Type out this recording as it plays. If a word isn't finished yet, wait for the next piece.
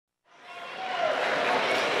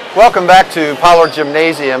Welcome back to Pollard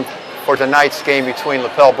Gymnasium for tonight's game between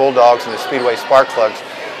Lapel Bulldogs and the Speedway Sparkplugs.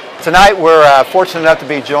 Tonight we're fortunate enough to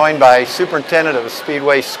be joined by Superintendent of the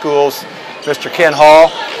Speedway Schools, Mr. Ken Hull.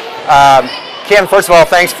 Ken, first of all,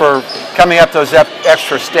 thanks for coming up those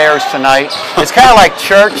extra stairs tonight. It's kind of like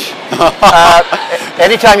church.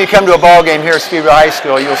 Anytime you come to a ball game here at Speedway High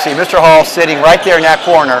School, you'll see Mr. Hall sitting right there in that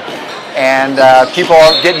corner, and people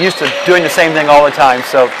get used to doing the same thing all the time.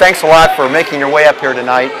 So thanks a lot for making your way up here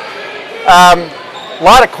tonight. A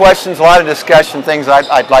lot of questions, a lot of discussion, things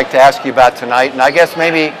I'd like to ask you about tonight. And I guess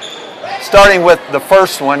maybe starting with the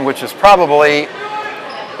first one, which is probably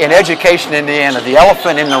in Education Indiana, the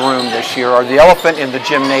elephant in the room this year, or the elephant in the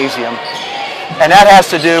gymnasium. And that has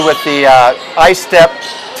to do with the I-STEP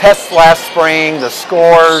test last spring, the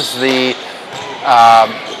scores, the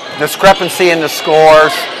discrepancy in the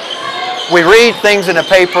scores. We read things in the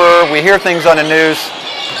paper, we hear things on the news.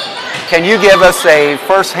 Can you give us a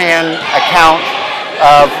first-hand account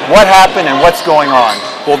of what happened and what's going on?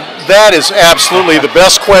 Well, that is absolutely the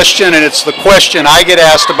best question, and it's the question I get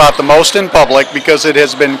asked about the most in public because it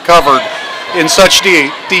has been covered in such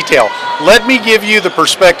detail. Let me give you the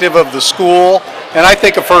perspective of the school, and I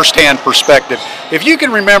think a first-hand perspective. If you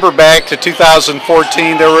can remember back to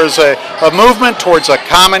 2014, there was a movement towards a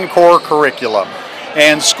Common Core curriculum.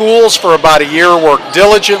 And schools for about a year worked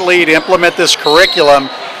diligently to implement this curriculum,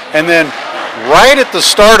 and then right at the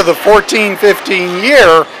start of the 14-15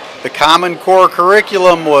 year, the Common Core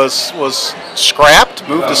curriculum was scrapped,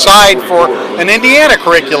 moved aside for an Indiana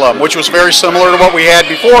curriculum, which was very similar to what we had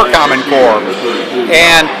before Common Core.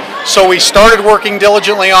 And so we started working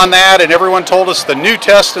diligently on that, and everyone told us the new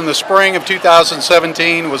test in the spring of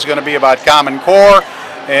 2017 was going to be about Common Core.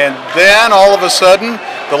 And then all of a sudden,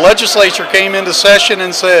 the legislature came into session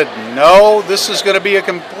and said, no, this is going to be a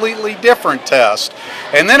completely different test.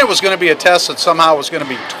 And then it was going to be a test that somehow was going to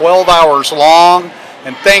be 12 hours long.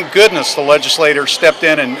 And thank goodness the legislator stepped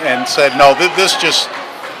in and said, no,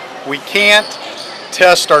 we can't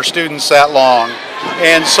test our students that long.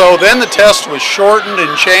 And so then the test was shortened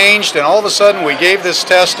and changed, and all of a sudden we gave this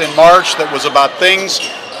test in March that was about things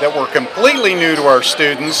that were completely new to our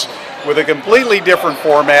students, with a completely different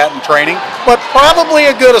format and training, but probably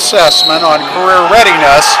a good assessment on career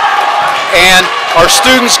readiness. And our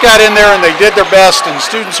students got in there and they did their best, and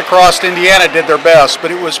students across Indiana did their best, but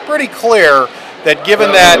it was pretty clear that given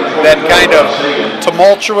that kind of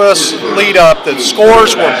tumultuous lead up, that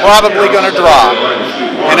scores were probably going to drop.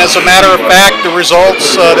 And as a matter of fact, the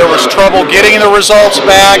results, there was trouble getting the results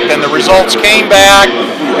back, then the results came back,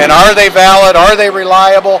 and are they valid, are they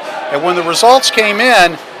reliable? And when the results came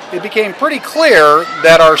in, it became pretty clear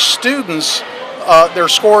that our students, their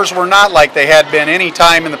scores were not like they had been any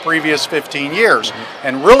time in the previous 15 years.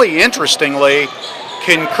 And really interestingly,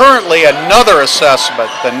 concurrently, another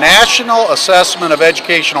assessment, the National Assessment of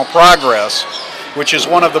Educational Progress, which is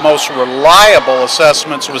one of the most reliable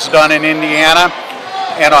assessments, was done in Indiana.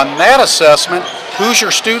 And on that assessment,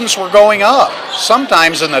 Hoosier students were going up,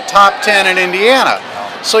 sometimes in the top 10 in Indiana.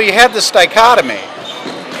 So you had this dichotomy.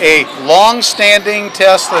 A long-standing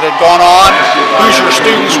test that had gone on, Hoosier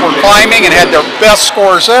students were climbing and had their best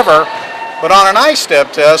scores ever, but on an I-STEP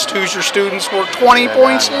test, Hoosier students were 20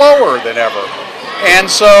 points lower than ever. And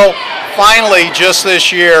so finally, just this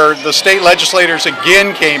year, the state legislators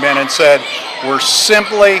again came in and said, we're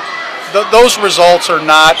simply, those results are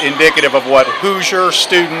not indicative of what Hoosier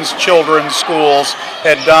students, children, schools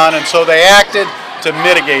had done, and so they acted to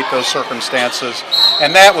mitigate those circumstances.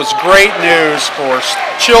 And that was great news for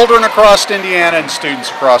children across Indiana and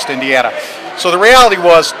students across Indiana. So the reality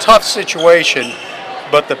was, tough situation,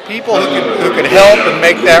 but the people who could help and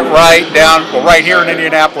make that right here in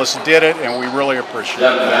Indianapolis did it, and we really appreciate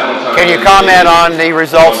it. Can you comment on the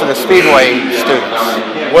results of the Speedway students?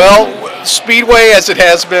 Well, Speedway, as it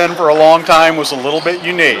has been for a long time, was a little bit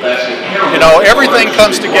unique. You know, everything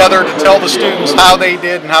comes together to tell the students how they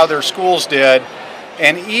did and how their schools did.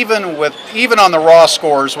 And even on the raw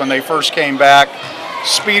scores when they first came back,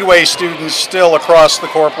 Speedway students still across the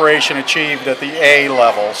corporation achieved at the A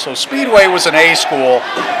level. So Speedway was an A school.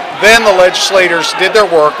 Then the legislators did their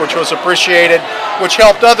work, which was appreciated, which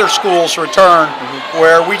helped other schools return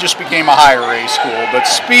where we just became a higher A school. But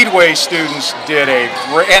Speedway students did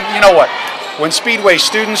and you know what? When Speedway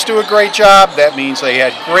students do a great job, that means they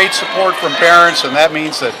had great support from parents, and that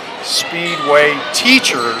means that Speedway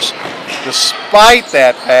teachers, despite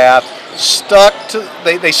that path,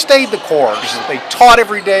 they stayed the course. They taught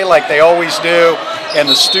every day like they always do, and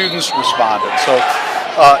the students responded. So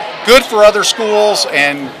good for other schools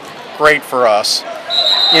and great for us.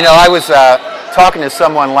 You know, I was talking to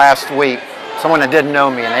someone last week someone that didn't know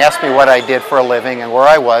me, and they asked me what I did for a living and where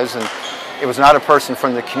I was, and it was not a person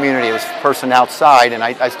from the community, it was a person outside, and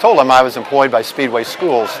I told them I was employed by Speedway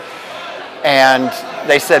Schools, and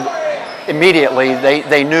they said immediately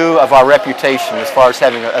they knew of our reputation as far as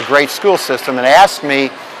having a great school system, and they asked me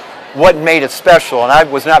what made it special, and I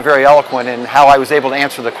was not very eloquent in how I was able to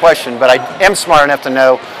answer the question, but I am smart enough to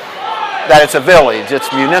know that it's a village. It's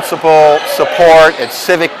municipal support, it's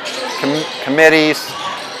civic committees,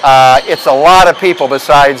 it's a lot of people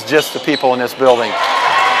besides just the people in this building.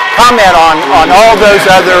 Comment on all those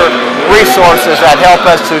other resources that help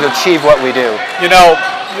us to achieve what we do. You know,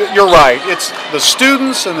 you're right. It's the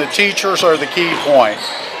students and the teachers are the key point,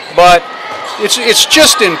 but it's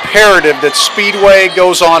just imperative that Speedway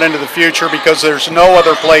goes on into the future because there's no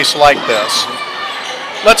other place like this.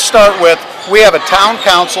 Let's start with, we have a town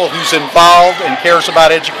council who's involved and cares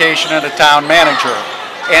about education, and a town manager.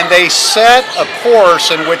 And they set a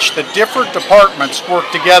course in which the different departments work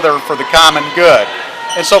together for the common good.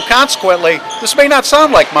 And so consequently, this may not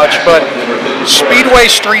sound like much, but Speedway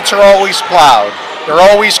streets are always plowed. They're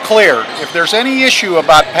always cleared. If there's any issue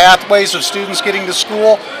about pathways of students getting to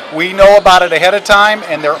school, we know about it ahead of time,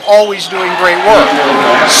 and they're always doing great work.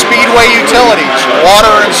 Speedway utilities,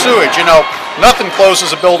 water and sewage, you know, nothing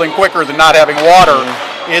closes a building quicker than not having water.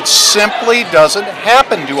 It simply doesn't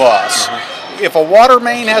happen to us. If a water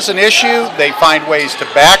main has an issue, they find ways to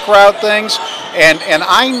back route things, and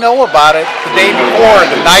I know about it the day before,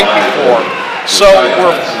 the night before. So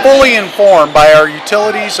we're fully informed by our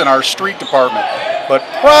utilities and our street department. But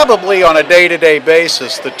probably on a day-to-day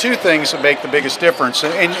basis, the two things that make the biggest difference,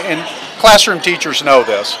 and classroom teachers know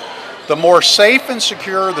this, the more safe and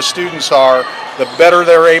secure the students are, the better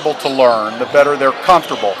they're able to learn, the better they're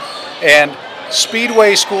comfortable. And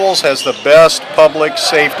Speedway Schools has the best public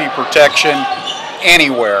safety protection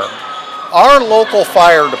anywhere. Our local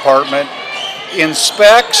fire department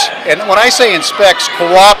inspects, and when I say inspects,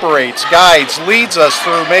 cooperates, guides, leads us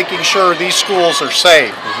through making sure these schools are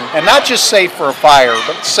safe. And not just safe for a fire,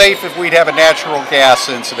 but safe if we'd have a natural gas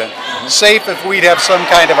incident, safe if we'd have some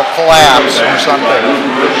kind of a collapse or something.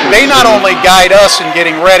 They not only guide us in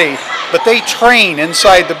getting ready, but they train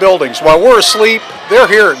inside the buildings. While we're asleep, they're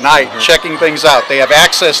here at night checking things out. They have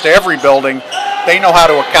access to every building. They know how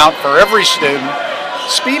to account for every student.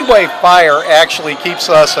 Speedway Fire actually keeps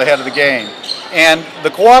us ahead of the game. And the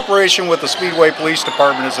cooperation with the Speedway Police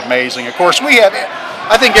Department is amazing. Of course, we have,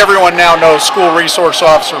 I think everyone now knows School Resource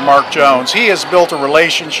Officer Mark Jones. He has built a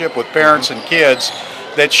relationship with parents and kids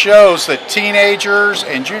that shows that teenagers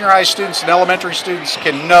and junior high students and elementary students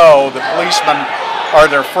can know that policemen are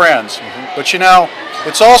their friends. But you know,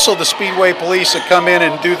 it's also the Speedway Police that come in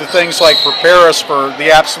and do the things like prepare us for the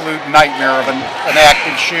absolute nightmare of an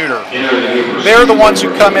active shooter. They're the ones who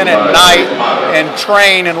come in at night and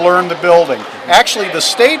train and learn the building. Actually, the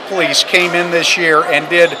state police came in this year and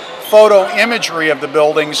did photo imagery of the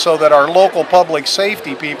building so that our local public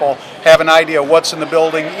safety people have an idea what's in the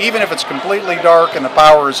building, even if it's completely dark and the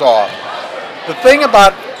power is off. The thing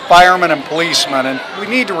about firemen and policemen, and we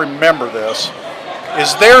need to remember this,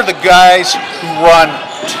 is they're the guys who run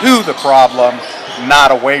to the problem, not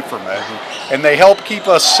away from it. And they help keep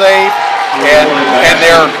us safe, and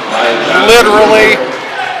they're literally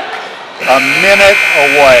a minute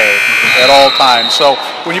away at all times. So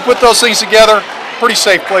when you put those things together, pretty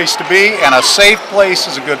safe place to be, and a safe place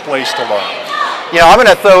is a good place to learn. You know, I'm going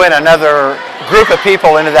to throw in another group of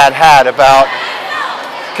people into that hat about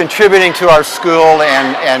contributing to our school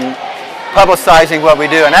and publicizing what we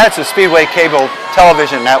do, and that's the Speedway Cable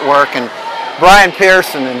Television Network. And Brian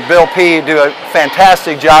Pearson and Bill P. do a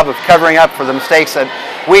fantastic job of covering up for the mistakes that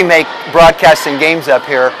we make broadcasting games up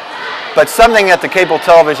here. But something that the Cable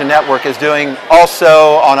Television Network is doing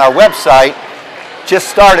also on our website, just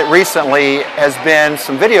started recently, has been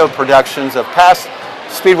some video productions of past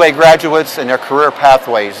Speedway graduates and their career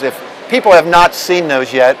pathways. If people have not seen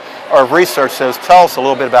those yet or researched those, tell us a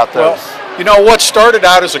little bit about those. Well, you know, what started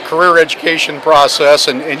out as a career education process,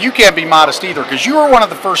 and you can't be modest either, because you were one of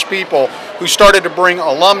the first people who started to bring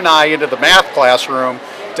alumni into the math classroom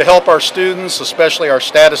to help our students, especially our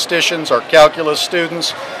statisticians, our calculus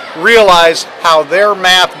students, realize how their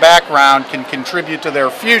math background can contribute to their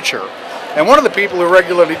future. And one of the people who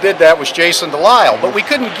regularly did that was Jason Delisle, but we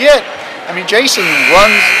couldn't get, I mean, Jason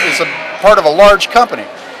is a part of a large company.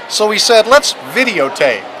 So we said, let's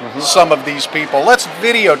videotape some of these people. Let's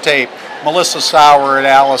videotape Melissa Sauer at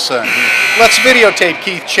Allison. Let's videotape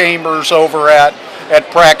Keith Chambers over at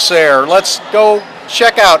Praxair. Let's go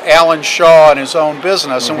check out Alan Shaw and his own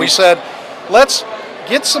business. And we said, let's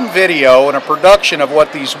get some video and a production of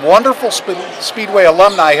what these wonderful Speedway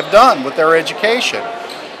alumni have done with their education.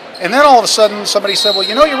 And then all of a sudden somebody said, well,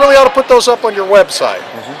 you know, you really ought to put those up on your website,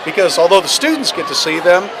 because although the students get to see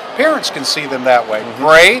them, parents can see them that way.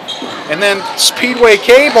 Great. And then Speedway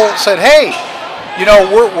Cable said, hey, you know,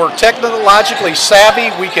 we're technologically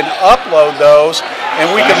savvy, we can upload those,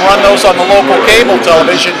 and we can run those on the local cable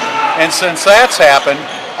television. And since that's happened,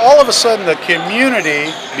 all of a sudden the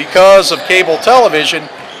community, because of cable television,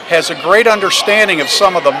 has a great understanding of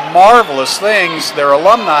some of the marvelous things their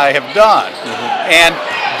alumni have done. And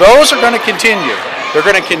those are going to continue. They're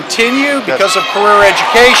going to continue because of career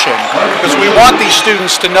education, because we want these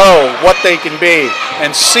students to know what they can be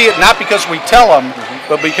and see it, not because we tell them,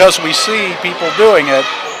 but because we see people doing it.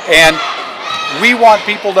 And we want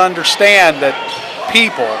people to understand that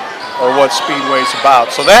people are what Speedway's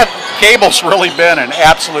about. So that cable's really been an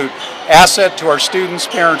absolute asset to our students,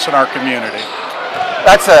 parents, and our community.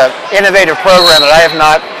 That's an innovative program that I have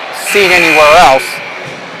not seen anywhere else,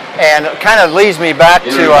 and it kind of leads me back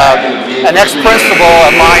to an ex-principal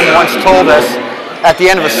of mine once told us at the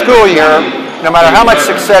end of a school year, no matter how much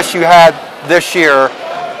success you had this year,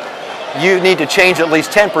 you need to change at least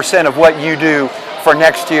 10% of what you do for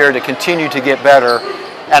next year to continue to get better.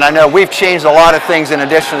 And I know we've changed a lot of things in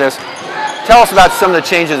addition to this. Tell us about some of the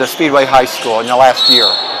changes at Speedway High School in the last year.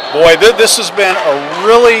 Boy, this has been a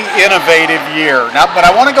really innovative year. Now, but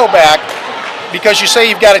I want to go back, because you say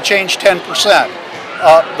you've got to change 10%.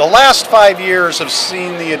 The last 5 years have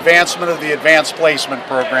seen the advancement of the advanced placement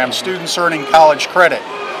program, students earning college credit.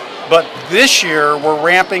 But this year, we're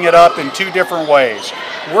ramping it up in two different ways.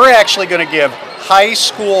 We're actually going to give high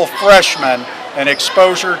school freshmen an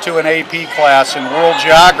exposure to an AP class in world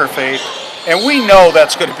geography. And we know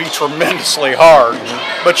that's going to be tremendously hard.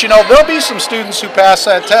 But you know, there'll be some students who pass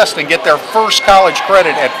that test and get their first college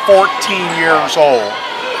credit at 14 years old.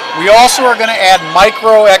 We also are going to add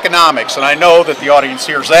microeconomics, and I know that the audience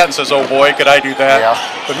hears that and says, oh boy, could I do that? Yeah.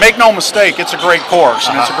 But make no mistake, it's a great course,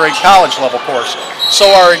 and it's a great college level course. So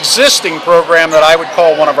our existing program that I would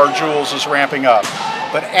call one of our jewels is ramping up.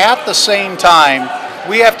 But at the same time,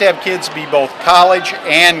 we have to have kids be both college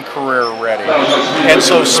and career ready. And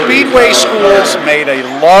so Speedway schools made a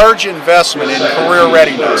large investment in career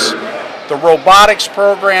readiness. The robotics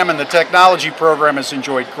program and the technology program has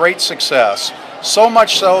enjoyed great success. So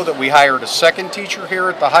much so that we hired a second teacher here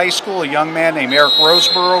at the high school, a young man named Eric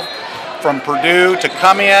Roseborough from Purdue, to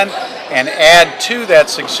come in and add to that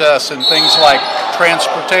success in things like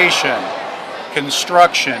transportation,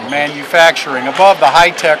 construction, manufacturing, above the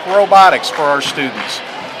high-tech robotics for our students.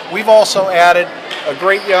 We've also added a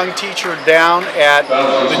great young teacher down at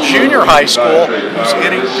the junior high school who's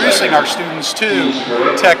introducing our students to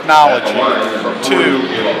technology, to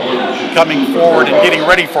coming forward and getting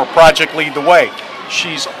ready for Project Lead the Way.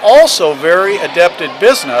 She's also very adept at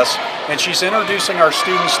business, and she's introducing our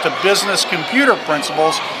students to business computer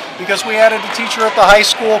principles, because we added a teacher at the high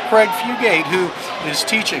school, Craig Fugate, who is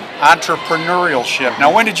teaching entrepreneurship.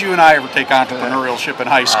 Now, when did you and I ever take entrepreneurship in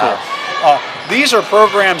high school? These are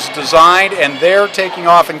programs designed, and they're taking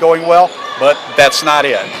off and going well, but that's not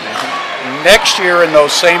it. Next year in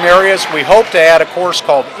those same areas, we hope to add a course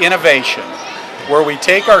called Innovation, where we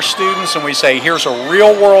take our students and we say, here's a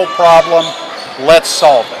real world problem, let's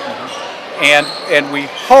solve it. And we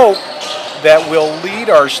hope that will lead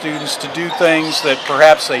our students to do things that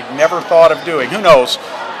perhaps they'd never thought of doing. Who knows?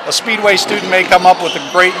 A Speedway student may come up with a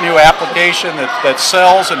great new application that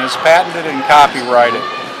sells and is patented and copyrighted,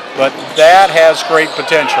 but that has great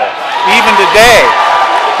potential. Even today,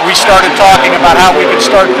 we started talking about how we could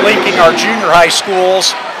start linking our junior high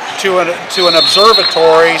schools to an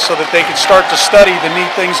observatory so that they could start to study the neat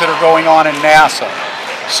things that are going on in NASA.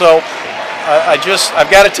 So I've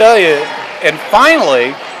got to tell you, and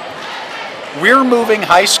finally, we're moving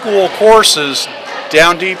high school courses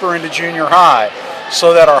down deeper into junior high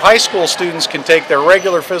so that our high school students can take their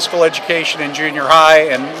regular physical education in junior high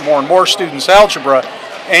and more students algebra.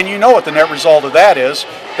 And you know what the net result of that is.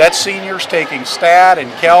 That's seniors taking stat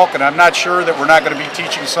and calc, and I'm not sure that we're not going to be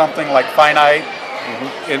teaching something like finite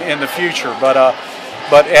in the future. But I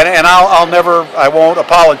won't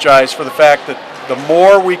apologize for the fact that the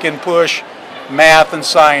more we can push math and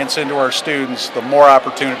science into our students, the more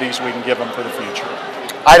opportunities we can give them for the future.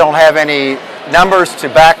 I don't have any numbers to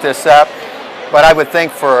back this up, but I would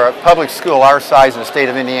think for a public school our size in the state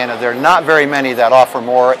of Indiana, there are not very many that offer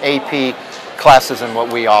more AP classes than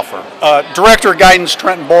what we offer. Director of Guidance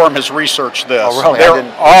Trenton Borum has researched this. Oh, really? There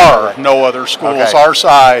are no other schools our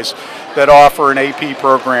size that offer an AP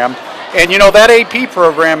program. And you know, that AP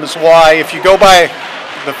program is why, if you go by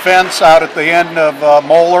the fence out at the end of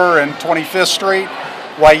Moeller and 25th Street,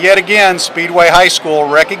 why yet again Speedway High School,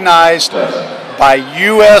 recognized by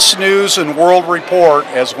U.S. News and World Report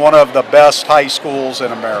as one of the best high schools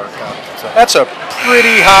in America. That's a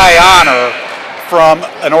pretty high honor from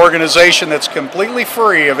an organization that's completely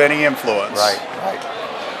free of any influence. Right.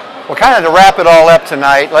 Well, kind of to wrap it all up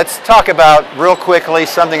tonight, let's talk about real quickly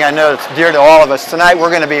something I know that's dear to all of us. Tonight we're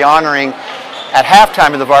going to be honoring at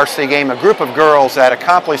halftime of the varsity game a group of girls that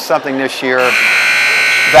accomplished something this year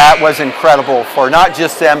that was incredible for not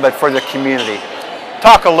just them but for the community.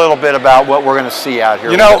 Talk a little bit about what we're going to see out here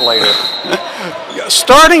a little bit later.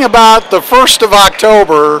 Starting about the 1st of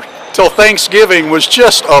October till Thanksgiving was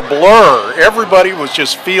just a blur. Everybody was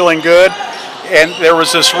just feeling good. And there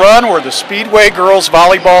was this run where the Speedway girls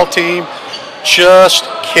volleyball team just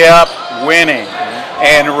kept winning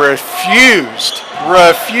and refused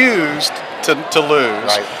to lose.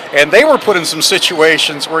 Right. And they were put in some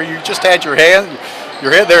situations where you just had their head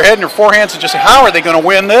in your forehands and just say, how are they going to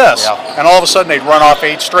win this? Yeah. And all of a sudden they'd run off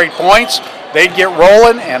 8 straight points, they'd get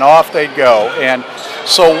rolling, and off they'd go. And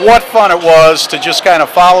so what fun it was to just kind of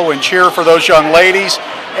follow and cheer for those young ladies.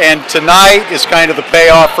 And tonight is kind of the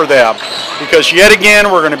payoff for them, because yet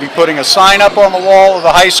again we're going to be putting a sign up on the wall of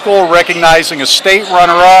the high school recognizing a state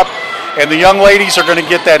runner-up, and the young ladies are going to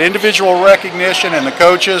get that individual recognition, and the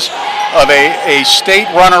coaches of a state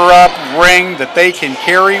runner-up ring that they can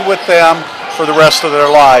carry with them for the rest of their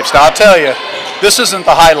lives. Now I'll tell you, this isn't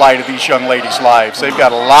the highlight of these young ladies' lives. They've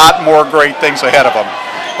got a lot more great things ahead of them.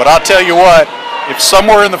 But I'll tell you what, if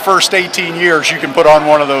somewhere in the first 18 years you can put on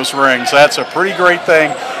one of those rings, that's a pretty great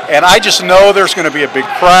thing. And I just know there's going to be a big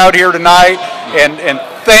crowd here tonight, and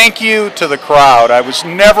thank you to the crowd. I was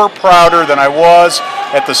never prouder than I was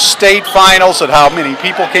at the state finals at how many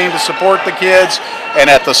people came to support the kids, and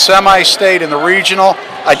at the semi-state and the regional.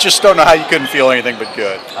 I just don't know how you couldn't feel anything but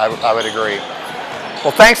good. I would agree.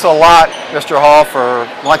 Well, thanks a lot, Mr. Hull, for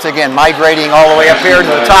once again migrating all the way up here to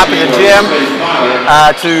the top of the gym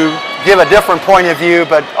to give a different point of view,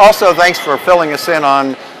 but also thanks for filling us in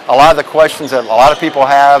on a lot of the questions that a lot of people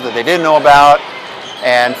have that they didn't know about,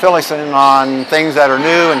 and filling us in on things that are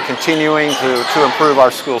new and continuing to improve our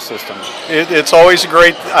school system. It's always a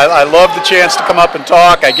great, I love the chance to come up and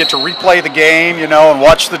talk. I get to replay the game, and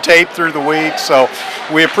watch the tape through the week, so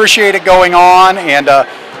we appreciate it going on, and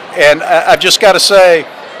I've just got to say,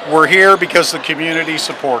 we're here because the community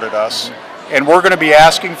supported us. And we're going to be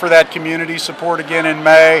asking for that community support again in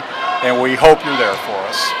May, and we hope you're there for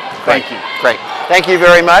us. Thank you. Great. Thank you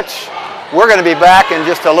very much. We're going to be back in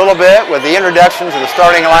just a little bit with the introductions of the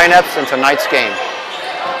starting lineups in tonight's game.